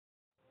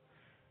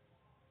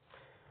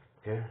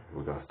Okay,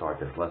 we're going to start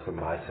this lesson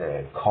by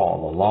saying,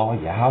 Call Allah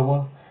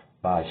Yahweh,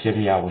 by Shem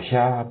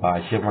Yahushua,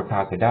 by Shem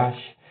Rakakadash.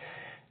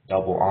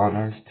 Double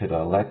honors to the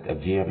elect of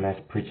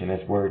GMS preaching His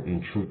word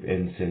in truth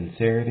and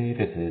sincerity.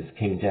 This is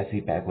King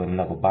Jesse back with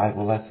another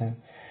Bible lesson.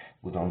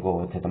 We're going to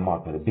go into the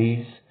mark of the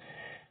beast.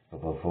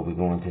 But before we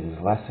go into this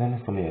lesson,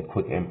 it's going to be a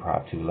quick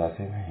impromptu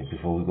lesson. And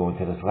before we go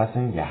into this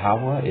lesson,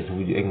 Yahweh is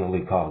who you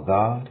ignorantly call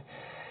God.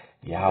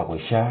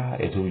 Yahweh Shah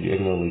is who you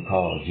ignorantly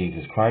call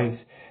Jesus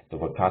Christ. The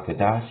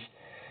Rakakadash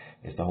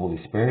is the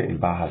Holy Spirit, and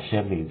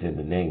Bahashem means in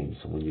the name.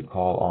 So when you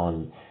call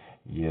on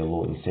your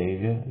Lord and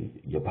Savior,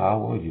 your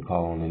power, you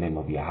call on the name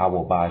of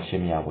Yahweh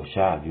Bahashem Yahweh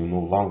Shah. You no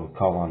longer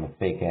call on the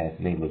fake-ass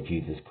name of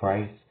Jesus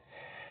Christ.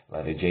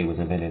 Letter J was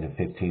invented in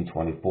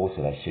 1524,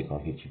 so that shit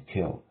gonna hit you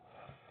killed.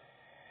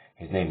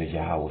 His name is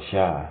Yahweh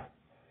Shah,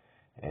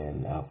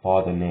 and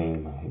Father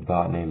name,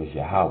 God name is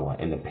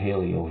Yahweh. In the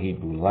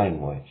Paleo-Hebrew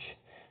language,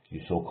 you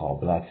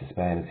so-called blacks,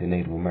 Hispanics, and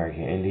Native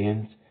American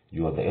Indians,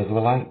 you are the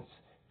Israelites.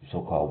 You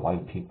so-called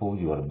white people,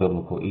 you are the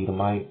biblical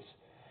Edomites,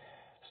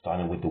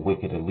 starting with the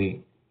wicked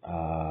elite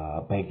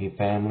banking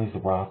families, the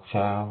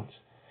Rothschilds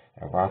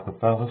and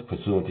Rockefellers,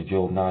 pursuant to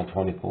Job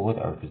 9:24,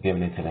 the earth is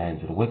given into the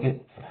hands of the wicked.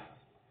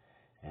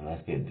 And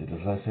let's get into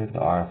this lesson. The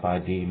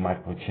RFID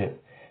microchip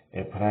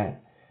implant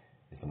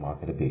is the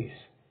mark of the beast.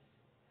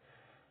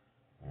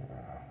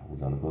 We're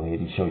going to go ahead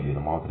and show you the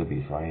mark of the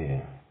beast right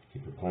here.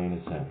 Keep it plain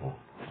and simple.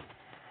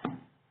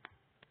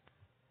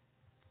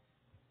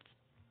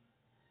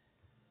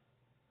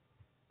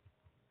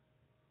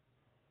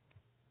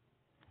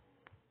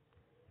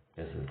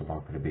 This is the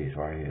mark of the beast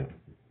right here.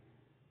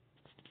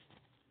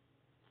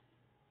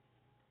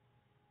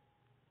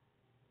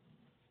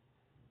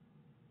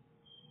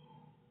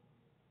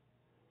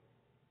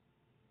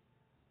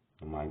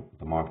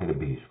 The mark of the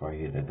beast right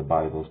here that the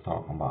Bible's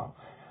talking about.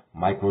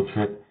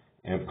 Microchip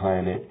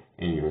implanted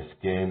in your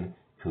skin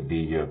could be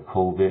your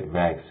COVID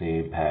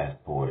vaccine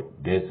passport.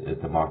 This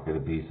is the mark of the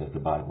beast that the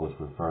Bible is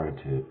referring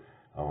to.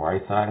 A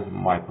right-sized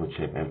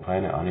microchip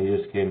implanted under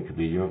your skin could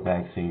be your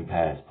vaccine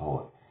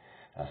passport.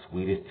 A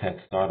Swedish tech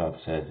startup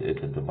says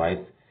its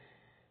device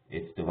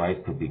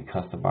could be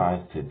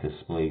customized to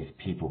display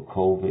people's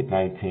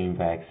COVID-19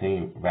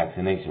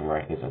 vaccination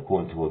records,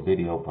 according to a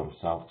video from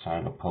South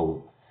China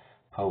Post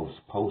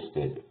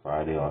posted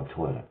Friday on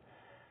Twitter.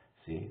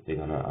 See, they're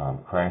gonna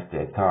crash the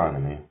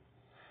economy,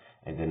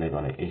 and then they're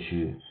gonna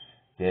issue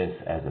this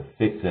as a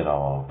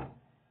fix-it-all.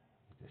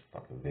 This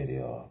fucking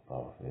video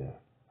off here.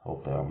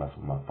 Hopefully I don't mess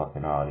with my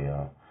fucking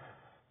audio.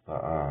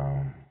 But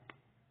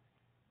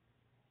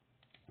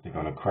they're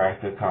gonna crash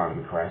the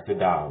economy, crash the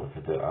dollar,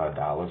 because the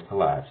dollar's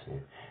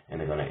collapsing, and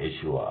they're gonna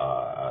issue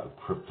a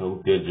crypto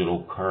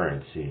digital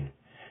currency,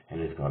 and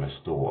it's gonna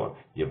store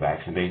your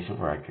vaccination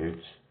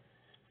records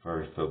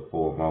first and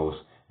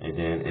foremost, and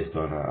then it's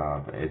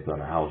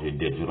gonna house your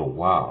digital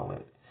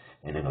wallet,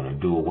 and they're gonna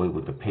do away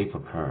with the paper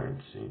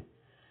currency.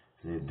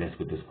 That's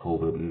what this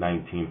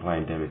COVID-19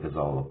 pandemic is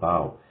all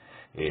about.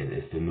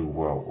 It's the new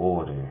world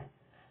order.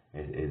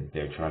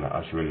 They're trying to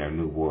usher in their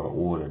new world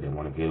order. They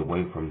want to get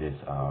away from this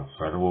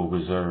Federal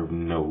Reserve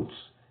notes.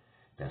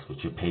 That's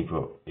what your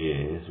paper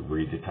is.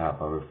 Read the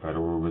top of it.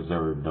 Federal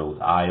Reserve notes,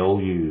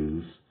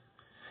 IOUs.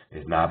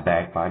 It's not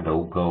backed by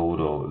no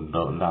gold or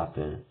no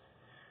nothing.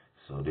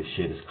 So this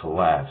shit is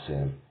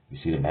collapsing. You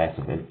see the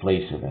massive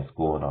inflation that's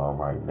going on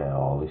right now.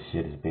 All this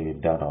shit is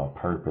being done on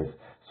purpose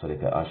so they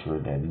can usher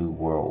in that new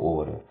world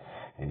order.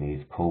 And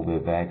these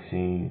COVID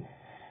vaccine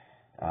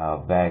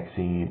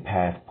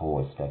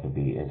passports that can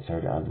be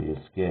inserted under your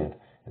skin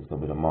is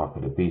going to be the mark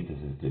of the beast. This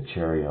is the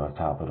cherry on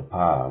top of the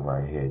pie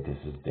right here. This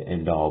is the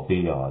end-all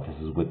be-all. This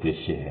is what this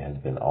shit has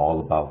been all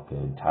about the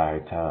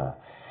entire time.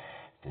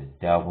 The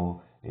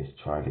devil is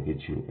trying to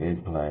get you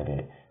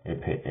implanted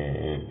and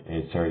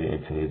inserted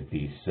into his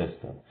beast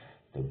system.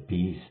 The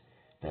beast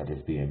that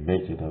is being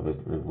mentioned of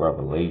in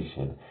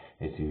Revelation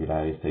is the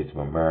United States of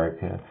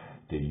America,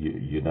 the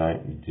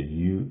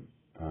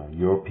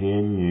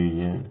European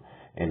Union,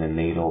 and the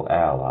NATO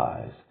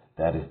allies.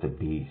 That is the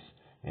beast,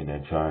 and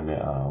they're trying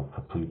to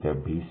complete their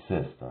beast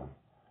system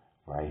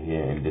right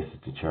here. And this is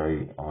the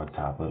cherry on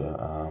top of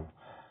the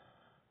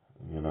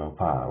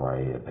pie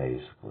right here,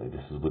 basically.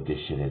 This is what this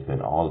shit has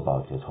been all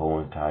about this whole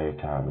entire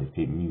time, is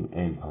getting you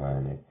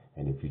implanted.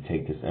 And if you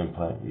take this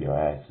implant, your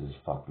ass is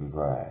fucking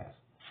grass.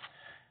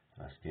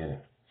 Let's get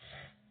it.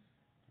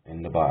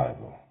 In the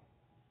Bible.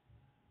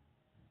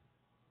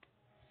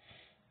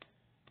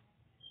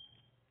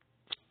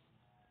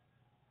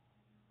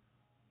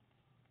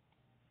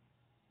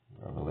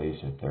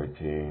 Revelation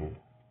 13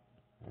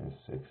 and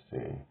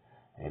 16.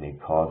 And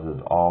it causes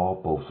all,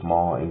 both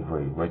small and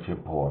great, rich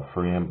and poor,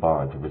 free and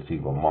bond, to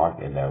receive a mark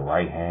in their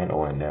right hand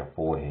or in their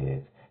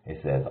foreheads.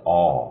 It says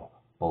all,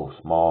 both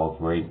small,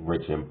 great,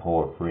 rich and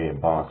poor, free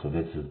and bond. So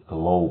this is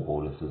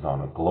global. This is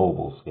on a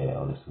global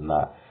scale. This is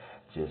not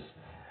just,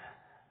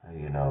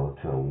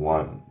 to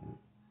one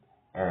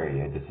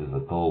area. This is a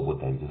global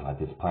thing. Just like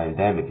this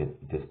pandemic is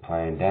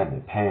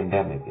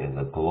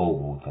a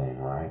global thing,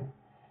 right?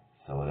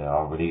 So we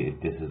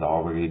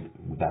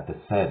got the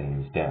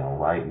settings down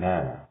right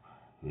now.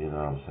 You know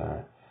what I'm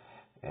saying?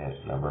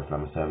 And verse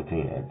number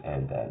 17,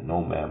 and that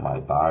no man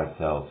might buy or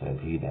sell, says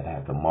he that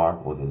hath the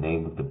mark or the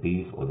name of the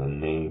beast or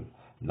the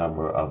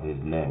number of his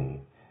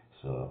name.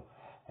 So,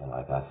 and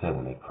like I said,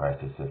 when they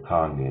crashed this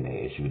economy and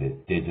they issued this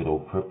digital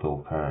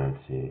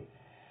cryptocurrency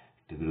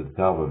through the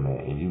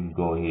government, and you can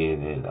go ahead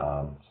and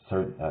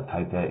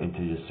type that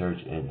into your search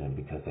engine,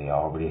 because they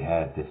already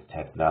had this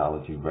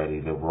technology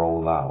ready to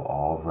roll out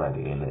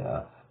already, and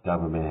the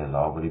government has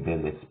already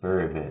been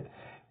experimenting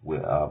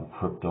with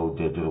crypto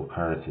digital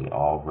currency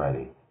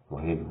already. Go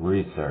ahead and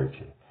research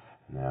it.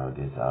 Now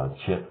this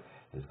chip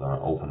is going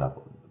to open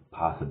up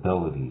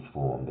possibilities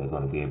for them. They're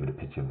going to be able to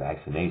put your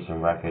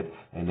vaccination record,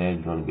 and they're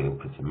going to be able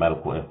to put your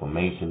medical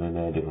information in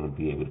there. They're going to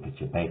be able to put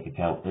your bank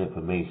account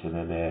information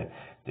in there.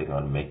 They're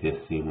going to make this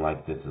seem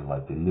like this is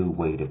like the new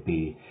way to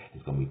be.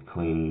 It's going to be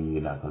clean.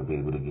 You're not going to be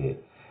able to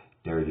get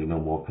dirty no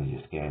more because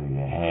you're scanning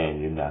your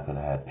hand. You're not going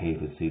to have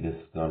paper. See, this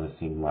is going to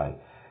seem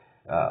like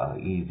an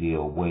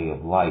easier way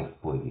of life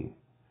for you,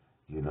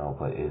 you know,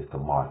 but it's the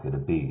mark of the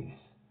beast.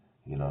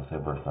 You know,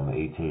 said verse number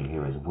 18,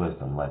 here is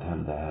wisdom. Let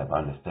him that have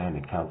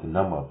understanding count the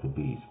number of the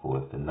beast, for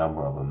it's the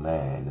number of a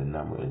man. The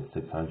number is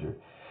 600,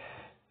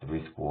 60.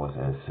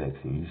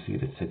 You see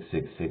the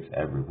 666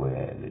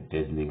 everywhere, and the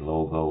Disney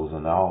logos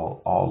and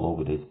all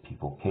over this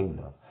people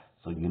kingdom.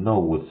 So you know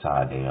which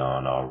side they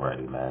on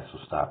already, man. So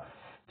stop,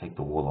 take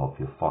the wool off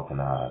your fucking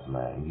eyes,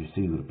 man. You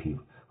see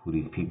who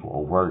these people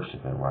are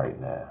worshiping right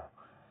now.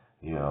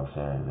 You know what I'm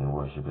saying? They're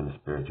worshiping the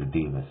spiritual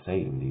demon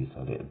Satan. These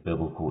are the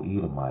biblical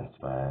Edomites,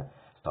 man.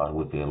 Starting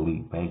with the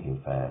elite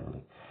banking family.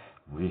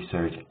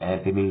 Research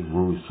Anthony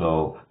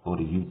Russo. Go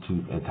to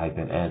YouTube and type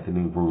in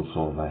Anthony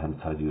Russo and let him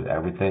tell you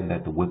everything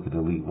that the wicked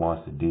elite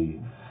wants to do.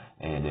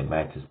 And it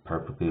matches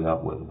perfectly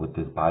up with what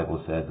this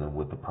Bible says and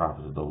with the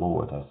prophets of the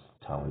Lord. That's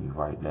telling you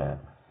right now.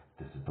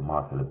 This is the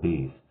mark of the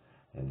beast.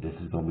 And this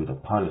is going to be the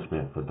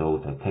punishment for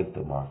those that take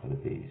the mark of the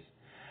beast.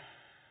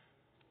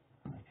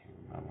 I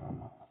can't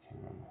remember.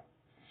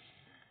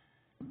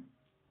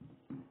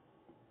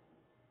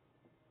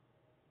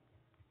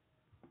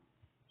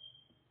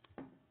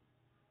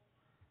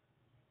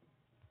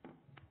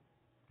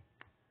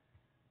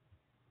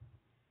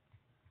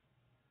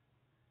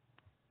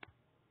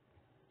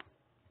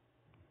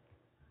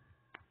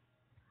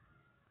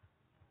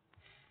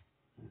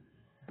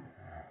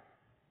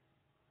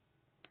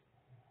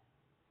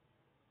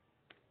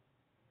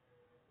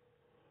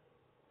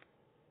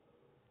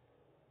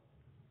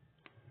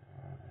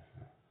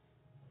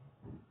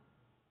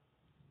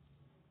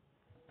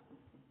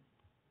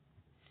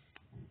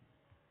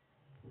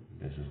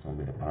 This is going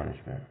to be the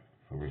punishment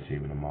for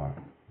receiving the mark.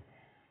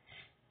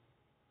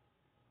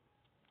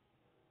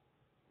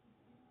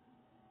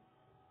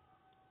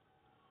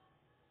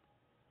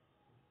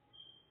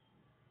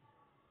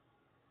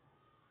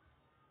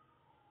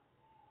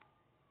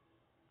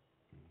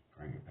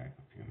 Bring it back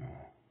a few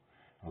more.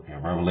 Okay,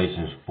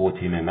 Revelations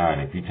 14 and 9.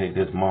 If you take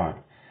this mark,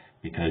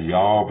 because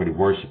y'all already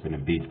worshiping the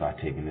beast by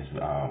taking this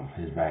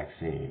his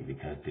vaccine,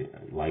 because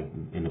like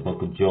in the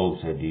book of Job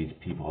said, these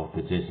people are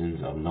physicians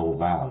of no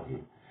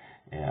value.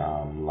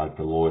 And like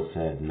the Lord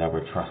says,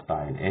 never trust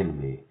thine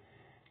enemy.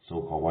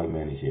 So-called white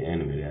man is your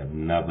enemy. They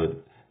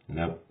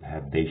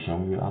have they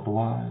shown you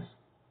otherwise?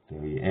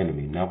 They're your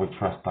enemy. Never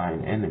trust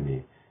thine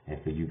enemy.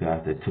 And for you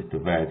guys that took the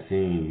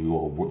vaccine,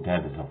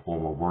 that is a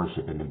form of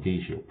worship in the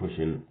beast. You're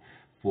pushing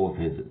forth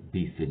his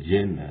beast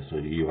agenda. So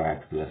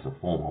that's a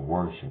form of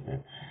worship.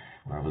 And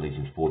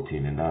Revelations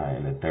 14 and 9.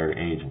 And the third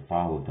angel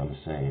followed them,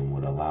 saying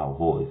with a loud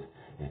voice,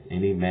 if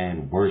any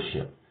man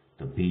worship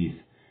the beast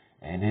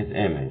and his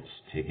image,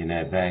 taking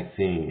that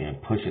vaccine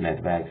and pushing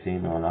that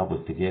vaccine on others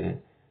to get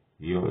it,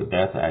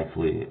 that's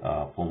actually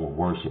a form of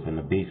worship in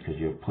the beast,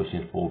 because you're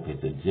pushing forth his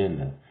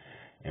agenda.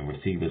 And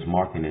receive his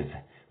mark in his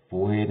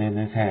forehead and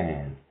his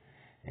hand.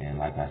 And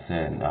like I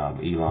said,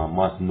 Elon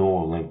Musk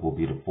Neuralink will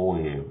be the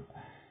forehead.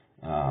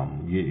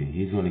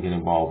 He's going to get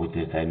involved with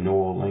this. That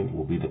Neuralink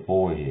will be the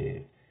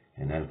forehead.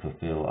 And that'll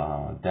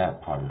fulfill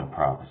that part of the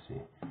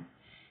prophecy.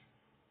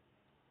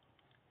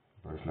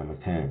 Verse number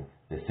 10.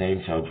 The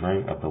same shall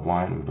drink of the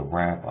wine of the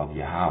wrath of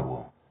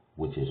Yahweh,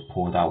 which is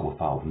poured out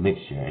without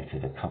mixture into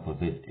the cup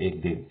of his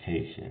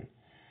indignation.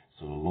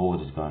 So the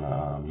Lord is going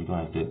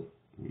to,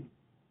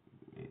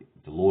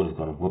 the Lord is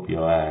going to whoop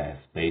your ass.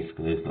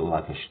 Basically, it's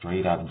like a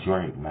straight up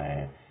drink,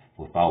 man,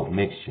 without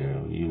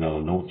mixture. You know,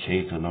 no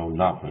chaser, no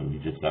nothing. You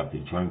just got to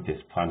drink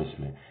this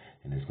punishment,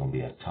 and it's going to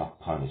be a tough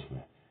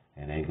punishment.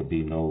 And ain't going to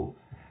be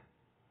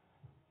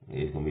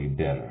it's going to be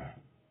better.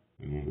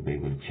 You ain't going to be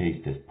able to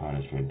chase this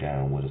punishment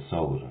down with a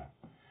soda.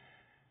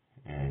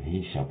 And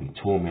he shall be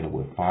tormented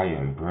with fire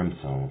and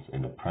brimstones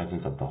in the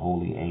presence of the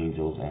holy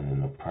angels and in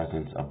the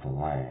presence of the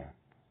Lamb.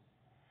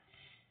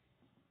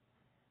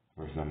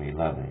 Verse number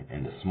 11,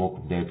 and the smoke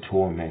of their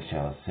torment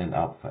shall ascend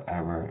up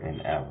forever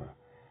and ever.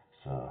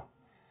 So,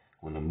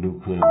 when the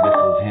nuclear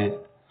missiles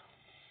hit,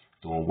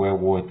 during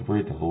World War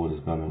III, the Lord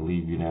is going to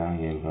leave you down.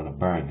 He ain't going to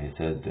burn. It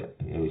says that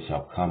it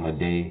shall come a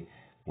day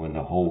when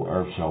the whole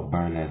earth shall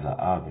burn as an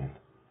oven.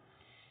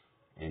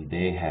 And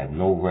they have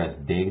no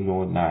rest day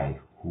nor night,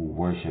 who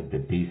worship the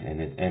beast and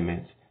his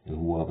image, and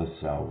whoever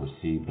shall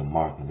receive the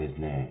mark of his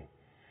name.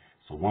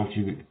 So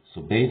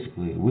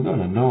basically, we're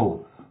gonna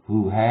know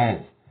who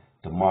has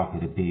the mark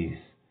of the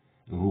beast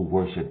and who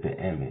worship the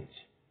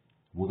image.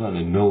 We're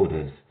gonna know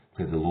this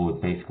because the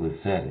Lord basically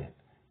said it.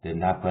 They're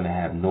not gonna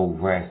have no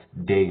rest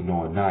day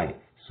nor night.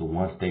 So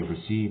once they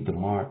receive the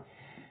mark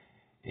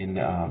in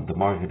the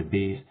mark of the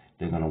beast,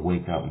 they're gonna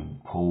wake up in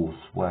cold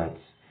sweats.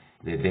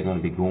 They're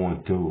gonna be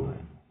going through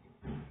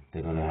it.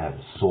 They're gonna have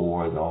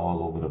sores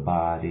all over the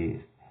bodies,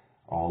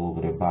 all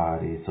over their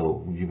bodies.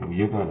 So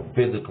you're gonna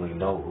physically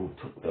know who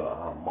took the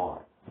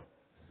mark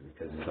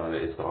because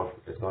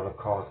it's gonna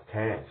cause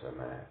cancer,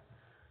 man.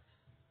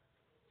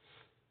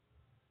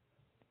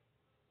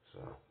 So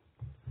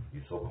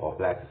you so-called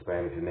Black,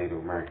 Hispanics, and Native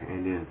American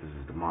Indians, this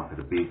is the mark of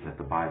the beast that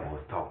the Bible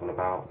is talking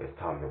about. It's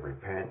time to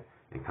repent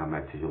and come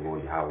back to your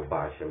Lord Yahweh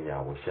Ba'Shem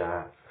Yahweh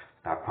Shai.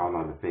 Stop calling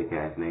on the fake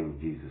ass name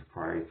of Jesus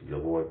Christ. Your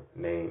Lord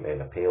name in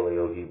the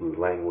Paleo Hebrew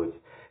language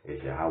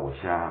is Yahweh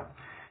Shai.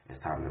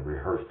 It's time to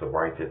rehearse the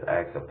righteous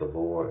acts of the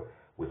Lord,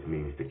 which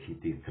means to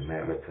keep these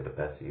commandments to the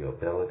best of your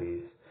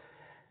abilities.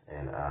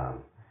 And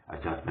a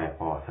just man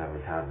falls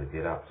 7 times to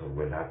get up, so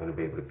we're not going to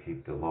be able to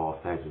keep the law,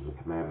 statutes, and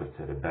commandments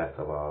to the best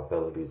of our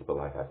abilities. But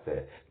like I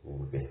said,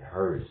 when we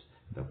rehearse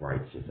the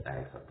righteous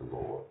acts of the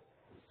Lord.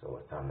 So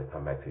it's time to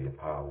come back to your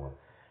power,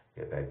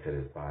 get back to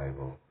this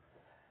Bible.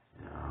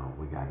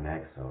 We got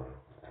next, so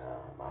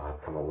I'll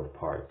come up with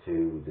part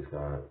 2. We're just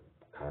gonna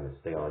kind of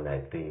stay on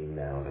that theme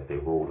now that they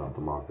rolled out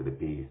the mark of the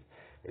beast.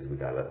 Is we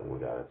gotta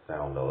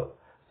sound the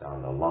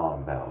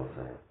alarm bells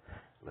and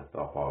lift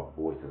off our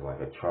voices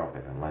like a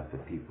trumpet and let the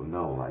people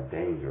know like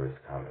danger is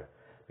coming,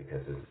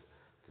 because the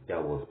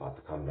devil is about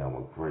to come down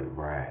with great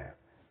wrath,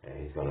 and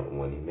he's gonna,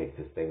 when he makes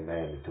this thing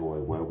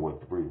mandatory, World War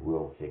III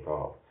will kick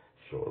off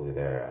shortly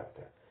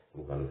thereafter.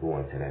 We're gonna go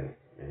into that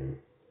in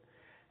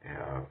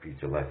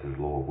future lessons,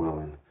 Lord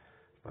willing.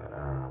 But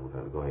we're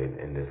going to go ahead and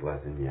end this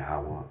lesson,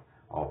 Yahweh.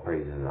 All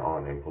praises and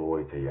honor and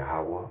glory to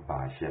Yahweh,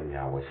 Ba'Shem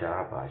Yahweh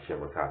Shai,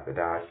 Ba'Shem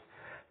Rakakadash.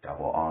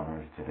 Double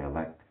honors to the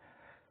elect,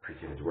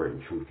 preaching his word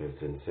in truth and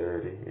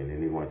sincerity, and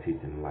anyone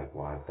teaching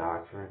likewise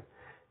doctrine.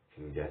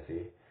 King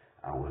Jesse,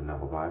 with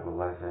another Bible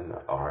lesson,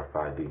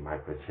 RFID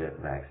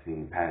microchip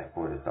vaccine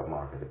passport is the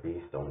mark of the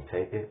beast. Don't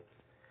take it.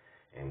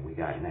 And we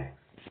got next.